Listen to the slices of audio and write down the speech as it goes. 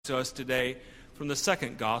To us today from the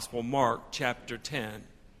second gospel, Mark chapter 10.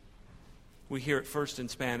 We hear it first in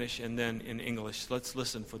Spanish and then in English. Let's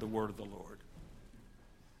listen for the word of the Lord.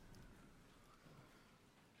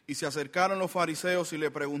 Y se acercaron los fariseos y le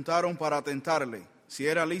preguntaron para tentarle si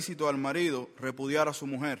era lícito al marido repudiar a su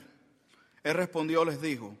mujer. Él respondió, les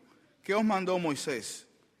dijo, ¿qué os mandó Moisés?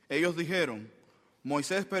 Ellos dijeron,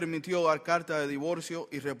 Moisés permitió dar carta de divorcio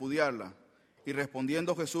y repudiarla. Y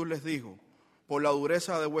respondiendo Jesús les dijo, por la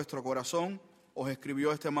dureza de vuestro corazón os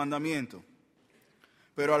escribió este mandamiento.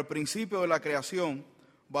 Pero al principio de la creación,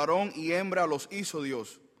 varón y hembra los hizo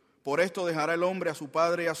Dios. Por esto dejará el hombre a su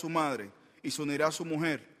padre y a su madre, y se unirá a su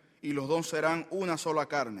mujer, y los dos serán una sola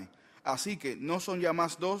carne. Así que no son ya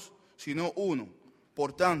más dos, sino uno.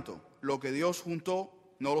 Por tanto, lo que Dios juntó,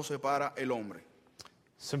 no lo separa el hombre.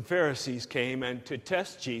 Some Pharisees came, and to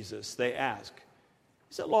test Jesus, they asked,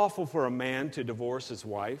 is it lawful for a man to divorce his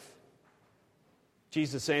wife?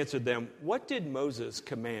 Jesus answered them, what did Moses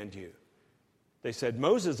command you? They said,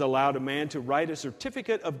 Moses allowed a man to write a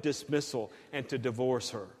certificate of dismissal and to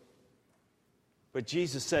divorce her. But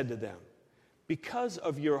Jesus said to them, because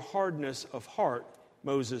of your hardness of heart,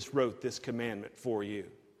 Moses wrote this commandment for you.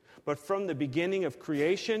 But from the beginning of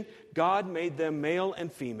creation, God made them male and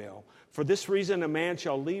female. For this reason, a man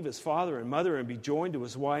shall leave his father and mother and be joined to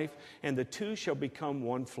his wife, and the two shall become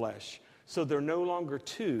one flesh. So they're no longer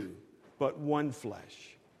two, but one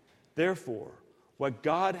flesh. Therefore, what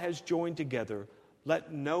God has joined together,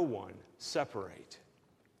 let no one separate.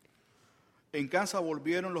 En casa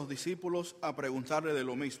volvieron los discípulos a preguntarle de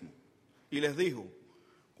lo mismo. Y les dijo,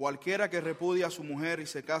 cualquiera que repudia a su mujer y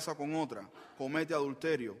se casa con otra, comete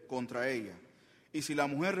adulterio contra ella. Y si la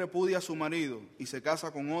mujer repudia a su marido y se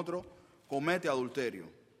casa con otro, comete adulterio.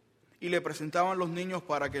 Y le presentaban los niños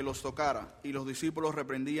para que los tocara, y los discípulos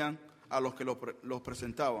reprendían a los que los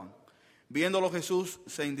presentaban. Viéndolo Jesús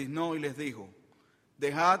se indignó y les dijo,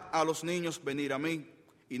 dejad a los niños venir a mí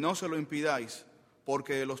y no se lo impidáis,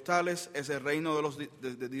 porque de los tales es el reino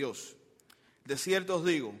de Dios. De cierto os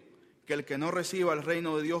digo, que el que no reciba el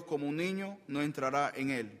reino de Dios como un niño, no entrará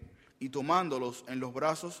en él. Y tomándolos en los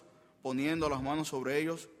brazos, poniendo las manos sobre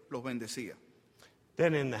ellos, los bendecía.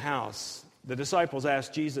 Then in the house, the disciples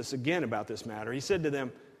asked Jesus again about this matter. He said to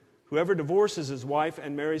them, whoever divorces his wife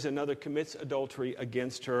and marries another commits adultery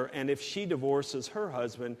against her, and if she divorces her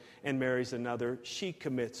husband and marries another, she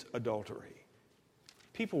commits adultery.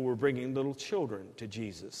 People were bringing little children to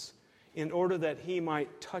Jesus in order that he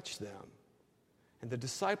might touch them. And the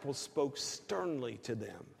disciples spoke sternly to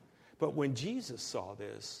them. But when Jesus saw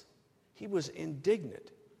this, he was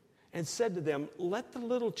indignant and said to them, let the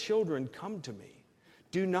little children come to me.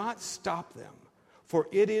 Do not stop them. For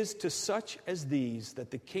it is to such as these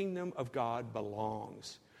that the kingdom of God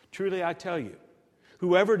belongs. Truly I tell you,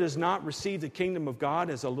 whoever does not receive the kingdom of God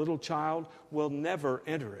as a little child will never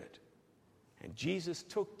enter it. And Jesus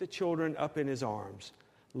took the children up in his arms,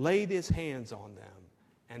 laid his hands on them,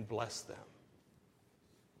 and blessed them.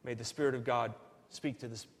 May the Spirit of God speak to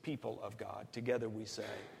this people of God. Together we say,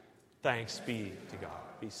 thanks be to God.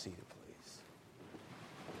 Be seated, please.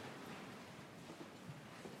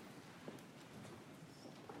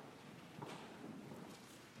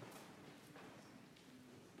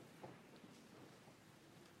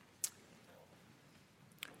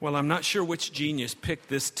 Well, I'm not sure which genius picked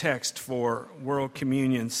this text for World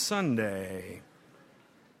Communion Sunday.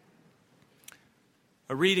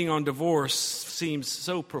 A reading on divorce seems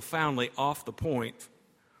so profoundly off the point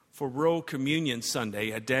for World Communion Sunday,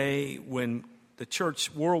 a day when the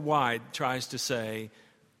church worldwide tries to say,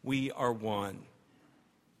 we are one.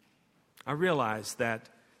 I realize that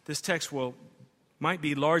this text might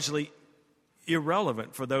be largely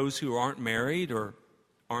irrelevant for those who aren't married or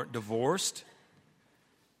aren't divorced.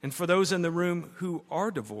 And for those in the room who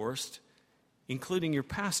are divorced, including your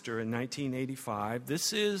pastor in 1985,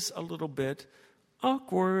 this is a little bit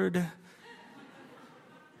awkward.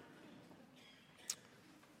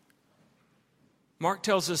 Mark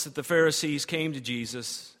tells us that the Pharisees came to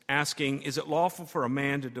Jesus asking, is it lawful for a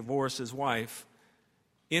man to divorce his wife,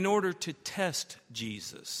 in order to test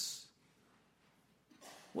Jesus?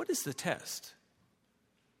 What is the test?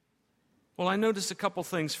 Well, I noticed a couple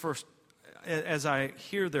things first. As I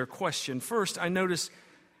hear their question, first, I notice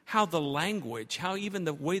how the language, how even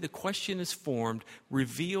the way the question is formed,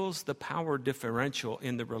 reveals the power differential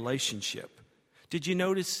in the relationship. Did you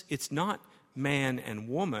notice it's not man and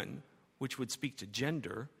woman, which would speak to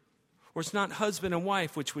gender, or it's not husband and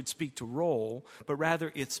wife, which would speak to role, but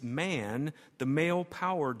rather it's man, the male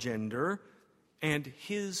power gender, and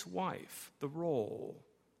his wife, the role.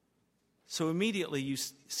 So immediately you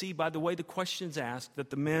see by the way the question's asked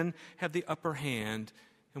that the men have the upper hand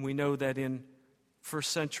And we know that in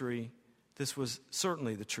first century, this was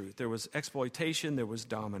certainly the truth. There was exploitation, there was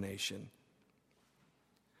domination.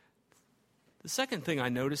 The second thing I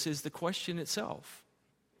notice is the question itself.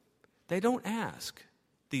 They don't ask,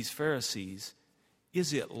 these Pharisees,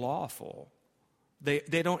 is it lawful?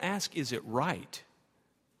 They don't ask, is it right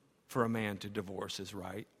for a man to divorce his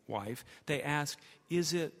wife? They ask,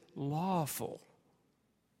 is it lawful?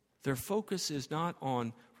 Their focus is not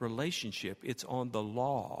on relationship, it's on the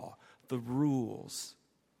law, the rules.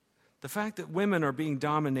 The fact that women are being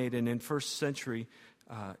dominated in first century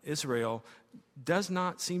Israel does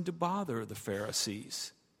not seem to bother the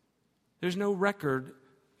Pharisees. There's no record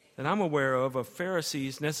that I'm aware of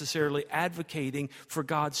Pharisees necessarily advocating for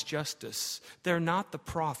God's justice. They're not the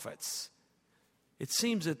prophets. It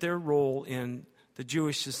seems that their role in the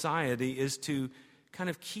Jewish society is to kind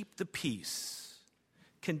of keep the peace,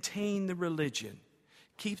 contain the religion,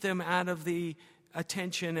 keep them out of the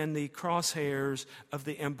attention and the crosshairs of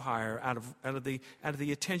the empire, out of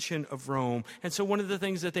the attention of Rome. And so one of the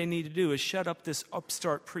things that they need to do is shut up this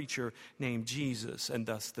upstart preacher named Jesus, and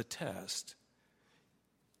thus the test.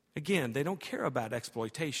 Again, they don't care about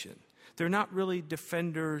exploitation. They're not really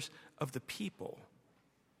defenders of the people.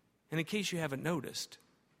 And in case you haven't noticed,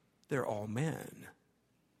 they're all men.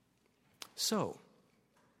 So,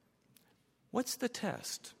 what's the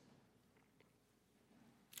test?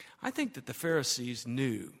 I think that the Pharisees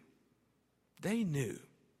knew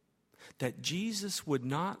that Jesus would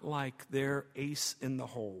not like their ace in the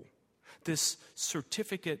hole, this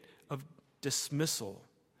certificate of dismissal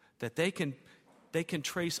that they can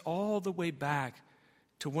trace all the way back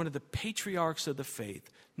to one of the patriarchs of the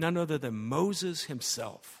faith, none other than Moses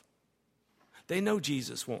himself. They know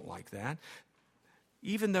Jesus won't like that,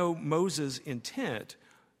 even though Moses' intent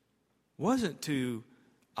wasn't to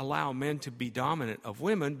allow men to be dominant of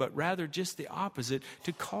women, but rather just the opposite,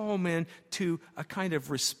 to call men to a kind of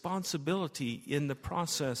responsibility in the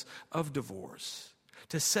process of divorce,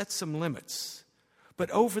 to set some limits. But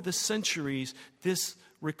over the centuries, this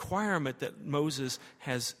requirement that Moses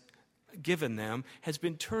has given them has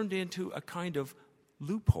been turned into a kind of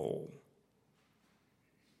loophole,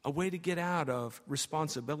 a way to get out of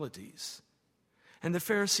responsibilities. And the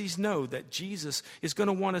Pharisees know that Jesus is going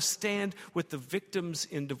to want to stand with the victims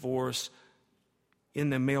in divorce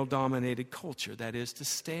in the male-dominated culture. That is, to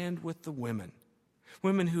stand with the women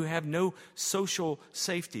who have no social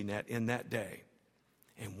safety net in that day.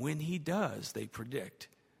 And when he does, they predict,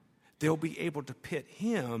 they'll be able to pit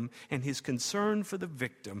him and his concern for the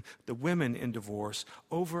victim, the women in divorce,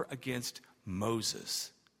 over against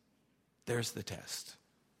Moses. There's the test.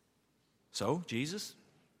 So, Jesus,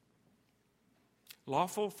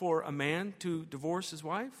 lawful for a man to divorce his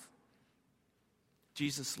wife?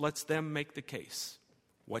 Jesus lets them make the case.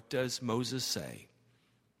 What does Moses say?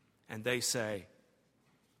 And they say,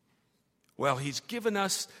 well, he's given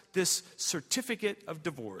us this certificate of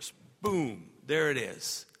divorce. Boom, there it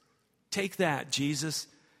is. Take that, Jesus.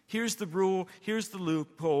 Here's the rule, here's the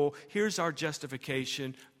loophole, here's our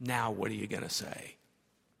justification. Now what are you going to say?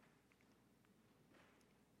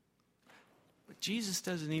 Jesus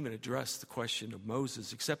doesn't even address the question of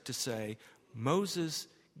Moses except to say, Moses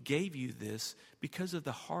gave you this because of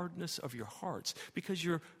the hardness of your hearts, because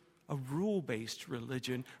you're a rule-based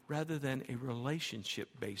religion rather than a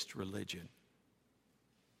relationship-based religion.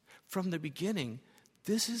 From the beginning,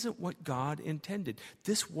 this isn't what God intended.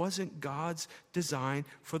 This wasn't God's design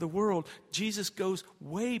for the world. Jesus goes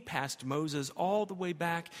way past Moses, all the way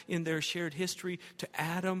back in their shared history to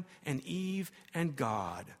Adam and Eve and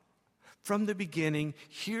God. From the beginning,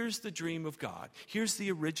 here's the dream of God. Here's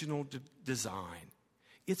the original design.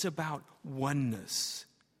 It's about oneness,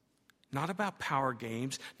 not about power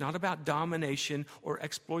games, not about domination or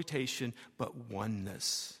exploitation, but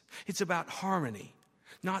oneness. It's about harmony,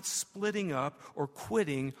 not splitting up or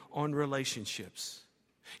quitting on relationships.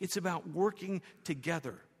 It's about working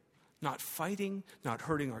together, not fighting, not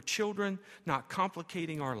hurting our children, not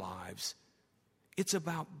complicating our lives. It's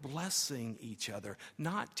about blessing each other,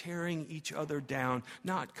 not tearing each other down,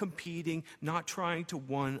 not competing, not trying to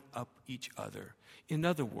one-up each other. In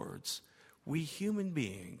other words, we human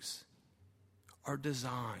beings are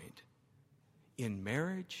designed in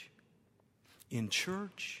marriage, in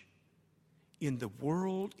church, in the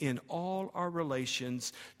world, in all our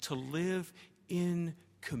relations, to live in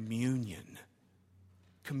communion.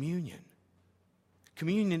 Communion.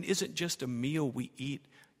 Communion isn't just a meal we eat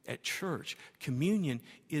at church. Communion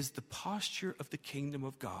is the posture of the kingdom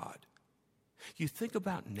of God. You think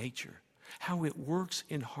about nature, how it works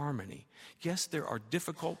in harmony. Yes, there are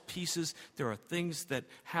difficult pieces. There are things that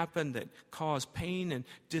happen that cause pain and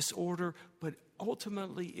disorder, but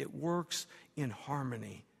ultimately it works in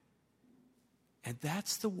harmony. And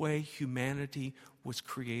that's the way humanity was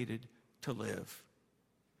created to live.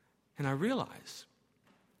 And I realize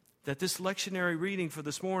that this lectionary reading for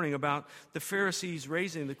this morning about the Pharisees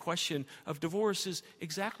raising the question of divorce is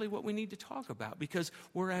exactly what we need to talk about. Because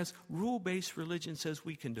whereas rule-based religion says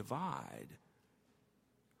we can divide,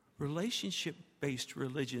 relationship-based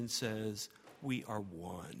religion says we are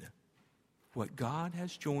one. What God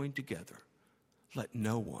has joined together, let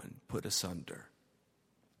no one put asunder.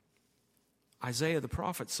 Isaiah the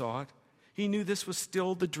prophet saw it. He knew this was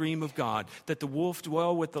still the dream of God, that the wolf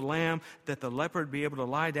dwell with the lamb, that the leopard be able to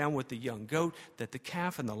lie down with the young goat, that the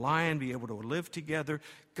calf and the lion be able to live together.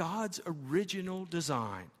 God's original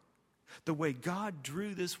design, the way God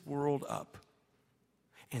drew this world up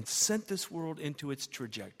and sent this world into its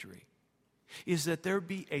trajectory, is that there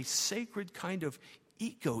be a sacred kind of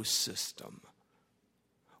ecosystem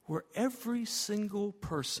where every single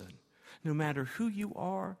person, no matter who you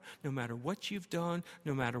are, no matter what you've done,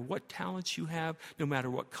 no matter what talents you have, no matter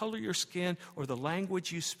what color your skin or the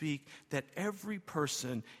language you speak, that every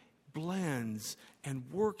person blends and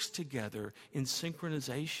works together in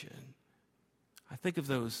synchronization. I think of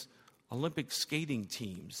those Olympic skating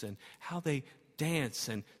teams and how they dance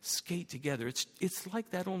and skate together. It's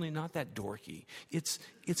like that, only not that dorky.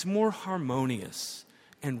 It's more harmonious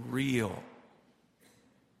and real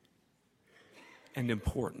and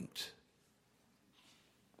important.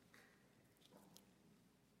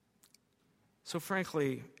 So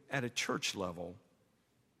frankly, at a church level,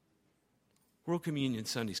 World Communion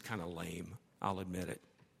Sunday's kind of lame, I'll admit it.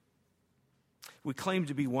 We claim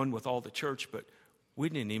to be one with all the church, but we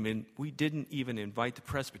didn't even invite the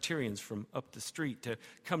Presbyterians from up the street to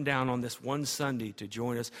come down on this one Sunday to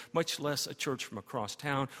join us, much less a church from across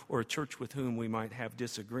town or a church with whom we might have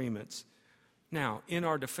disagreements. Now, in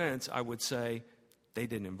our defense, I would say they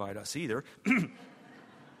didn't invite us either.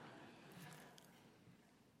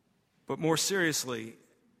 But more seriously,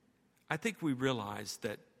 I think we realize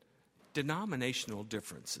that denominational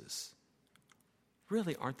differences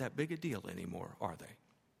really aren't that big a deal anymore, are they?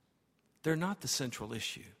 They're not the central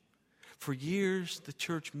issue. For years, the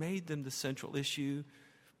church made them the central issue,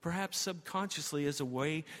 perhaps subconsciously as a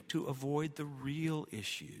way to avoid the real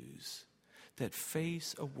issues that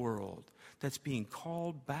face a world that's being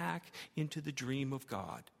called back into the dream of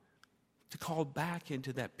God, to call back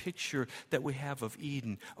into that picture that we have of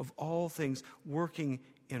Eden, of all things working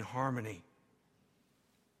in harmony.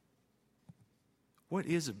 What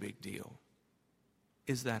is a big deal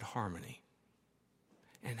is that harmony,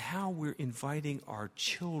 and how we're inviting our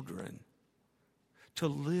children to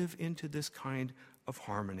live into this kind of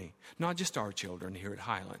harmony. Not just our children here at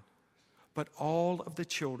Highland, but all of the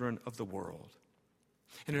children of the world.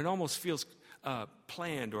 And it almost feels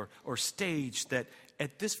planned or staged that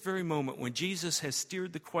at this very moment when Jesus has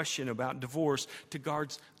steered the question about divorce to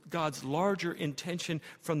God's larger intention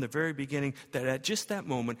from the very beginning, that at just that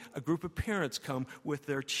moment a group of parents come with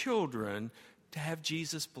their children to have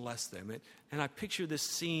Jesus bless them. And I picture this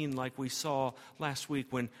scene like we saw last week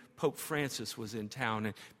when Pope Francis was in town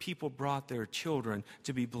and people brought their children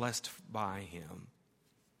to be blessed by him.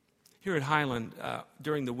 Here at Highland,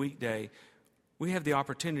 during the weekday, we have the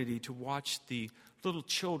opportunity to watch the little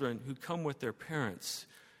children who come with their parents.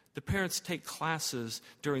 The parents take classes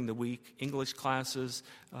during the week, English classes,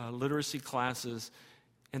 literacy classes,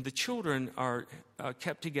 and the children are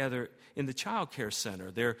kept together in the child care center.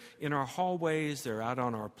 They're in our hallways, they're out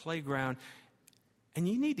on our playground, and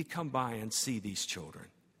you need to come by and see these children.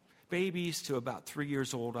 Babies to about 3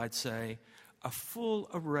 years old, I'd say, a full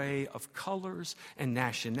array of colors and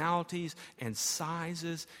nationalities and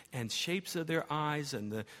sizes and shapes of their eyes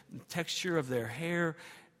and the texture of their hair.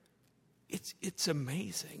 It's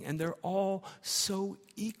amazing. And they're all so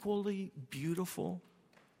equally beautiful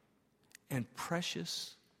and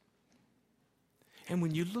precious. And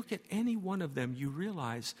when you look at any one of them, you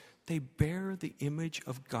realize they bear the image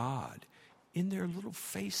of God in their little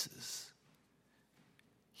faces.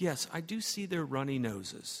 Yes, I do see their runny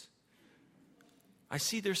noses. I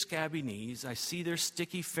see their scabby knees, I see their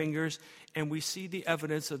sticky fingers, and we see the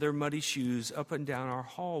evidence of their muddy shoes up and down our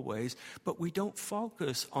hallways, but we don't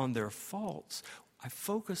focus on their faults. I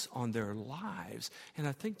focus on their lives, and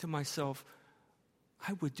I think to myself,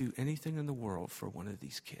 I would do anything in the world for one of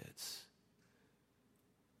these kids.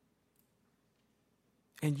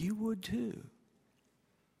 And you would too.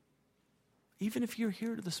 Even if you're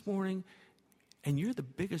here this morning and you're the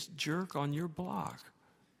biggest jerk on your block,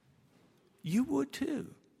 you would too.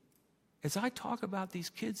 As I talk about these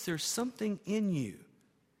kids, there's something in you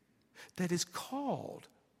that is called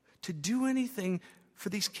to do anything for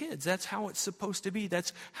these kids. That's how it's supposed to be.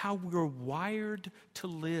 That's how we're wired to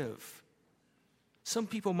live. Some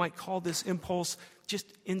people might call this impulse just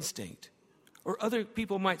instinct. Or other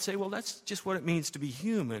people might say, well, that's just what it means to be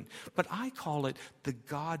human. But I call it the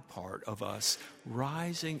God part of us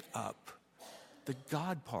rising up. The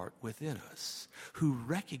God part within us who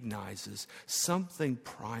recognizes something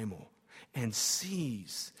primal and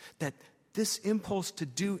sees that this impulse to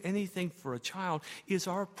do anything for a child is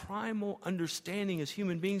our primal understanding as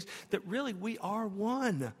human beings that really we are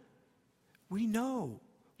one. We know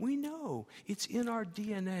it's in our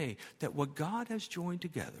DNA that what God has joined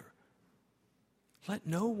together, let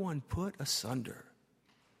no one put asunder.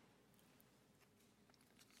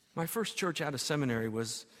 My first church out of seminary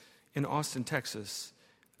was in Austin, Texas,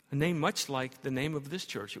 a name much like the name of this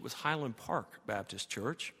church. It was Highland Park Baptist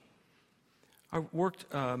Church. I worked,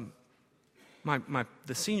 the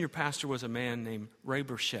senior pastor was a man named Ray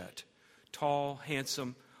Burchett, tall,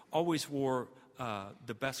 handsome, always wore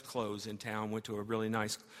the best clothes in town, went to a really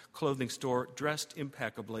nice clothing store, dressed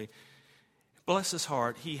impeccably. Bless his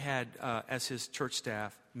heart, he had as his church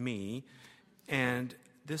staff me and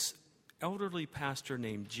this elderly pastor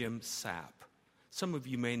named Jim Sapp. Some of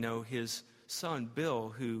you may know his son,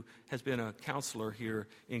 Bill, who has been a counselor here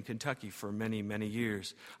in Kentucky for many, many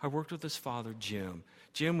years. I worked with his father, Jim.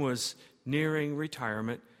 Jim was nearing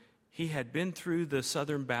retirement. He had been through the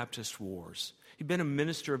Southern Baptist Wars. He'd been a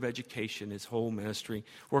minister of education his whole ministry,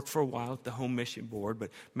 worked for a while at the Home Mission Board, but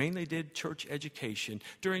mainly did church education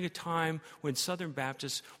during a time when Southern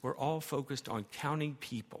Baptists were all focused on counting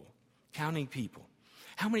people. Counting people.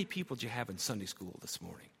 How many people did you have in Sunday school this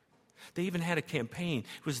morning? They even had a campaign.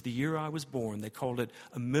 It was the year I was born. They called it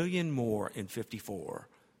 1,000,000 More in 54.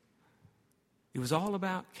 It was all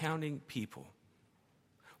about counting people.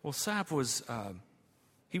 Well, Sapp was,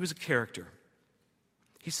 he was a character.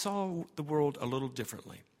 He saw the world a little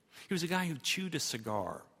differently. He was a guy who chewed a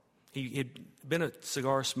cigar. He had been a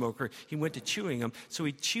cigar smoker. He went to chewing them. So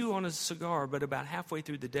he'd chew on a cigar, but about halfway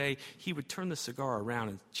through the day, he would turn the cigar around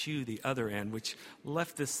and chew the other end, which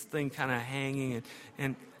left this thing kind of hanging.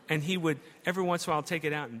 And he would, every once in a while, take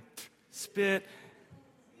it out and spit.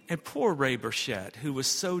 And poor Ray Burchett, who was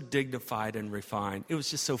so dignified and refined. It was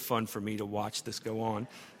just so fun for me to watch this go on.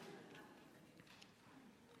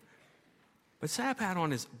 But Sapp had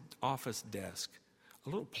on his office desk a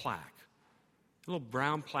little plaque, a little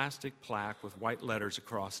brown plastic plaque with white letters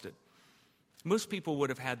across it. Most people would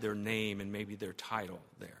have had their name and maybe their title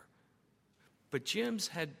there. But Jim's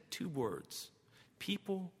had 2 words,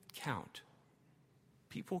 people count.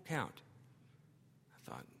 People count.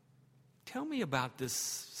 I thought, tell me about this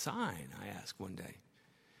sign, I asked one day.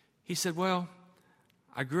 He said, well,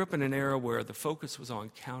 I grew up in an era where the focus was on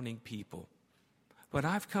counting people. But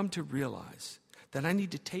I've come to realize that I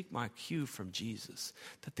need to take my cue from Jesus,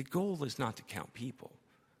 that the goal is not to count people,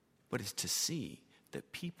 but is to see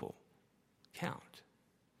that people count.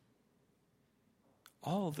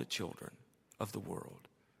 All the children of the world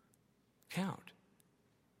count.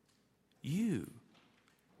 You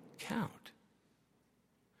count.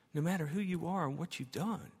 No matter who you are and what you've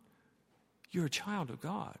done, you're a child of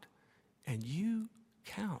God, and you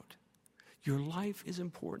count. Your life is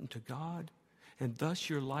important to God, and thus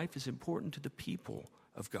your life is important to the people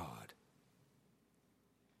of God.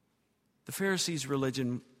 The Pharisees'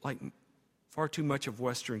 religion, like far too much of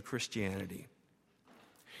Western Christianity,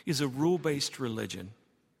 is a rule-based religion.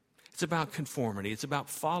 It's about conformity. It's about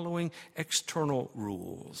following external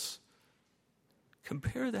rules.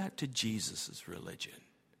 Compare that to Jesus' religion,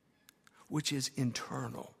 which is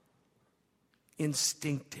internal,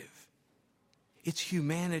 instinctive. It's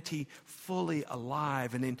humanity fully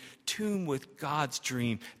alive and in tune with God's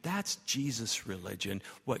dream. That's Jesus' religion.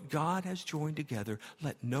 What God has joined together,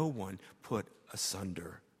 let no one put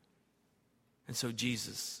asunder. And so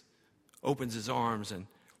Jesus opens his arms and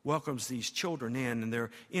welcomes these children in, and they're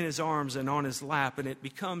in his arms and on his lap, and it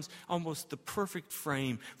becomes almost the perfect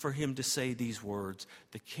frame for him to say these words.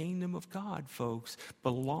 The kingdom of God, folks,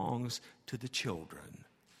 belongs to the children.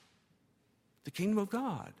 The kingdom of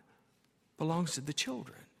God belongs to the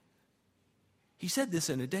children. He said this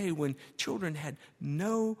in a day when children had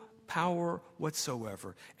no power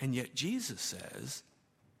whatsoever, and yet Jesus says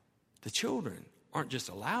the children aren't just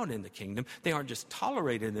allowed in the kingdom, they aren't just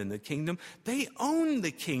tolerated in the kingdom, they own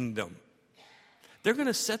the kingdom. They're going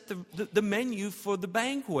to set the menu for the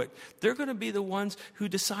banquet. They're going to be the ones who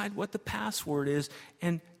decide what the password is,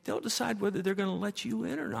 and they'll decide whether they're going to let you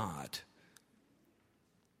in or not.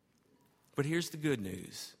 But here's the good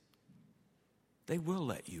news. They will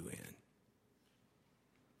let you in.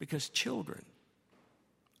 Because children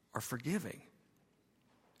are forgiving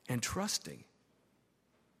and trusting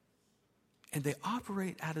And they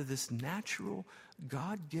operate out of this natural,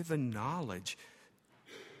 God-given knowledge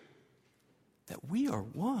that we are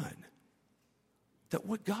one. That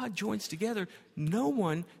what God joins together, no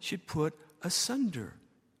one should put asunder.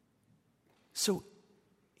 So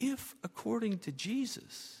if, according to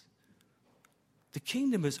Jesus, the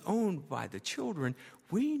kingdom is owned by the children,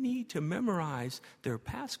 we need to memorize their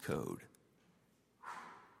passcode.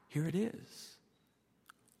 Here it is.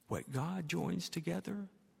 What God joins together,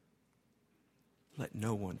 let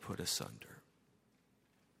no one put asunder.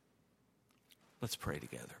 Let's pray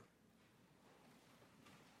together.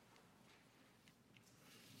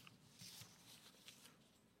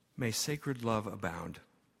 May sacred love abound.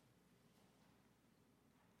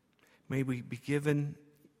 May we be given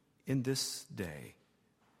in this day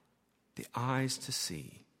the eyes to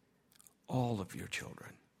see all of your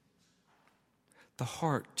children, the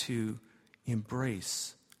heart to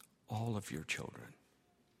embrace all of your children,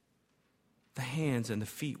 the hands and the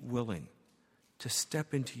feet willing to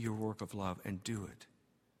step into your work of love and do it.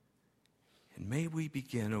 And may we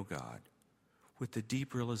begin, O God, with the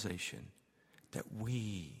deep realization that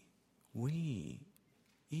we,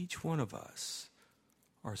 each one of us,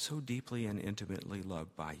 are so deeply and intimately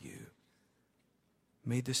loved by you.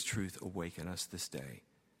 May this truth awaken us this day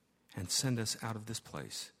and send us out of this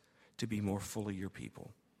place to be more fully your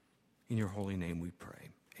people. In your holy name we pray.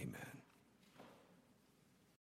 Amen.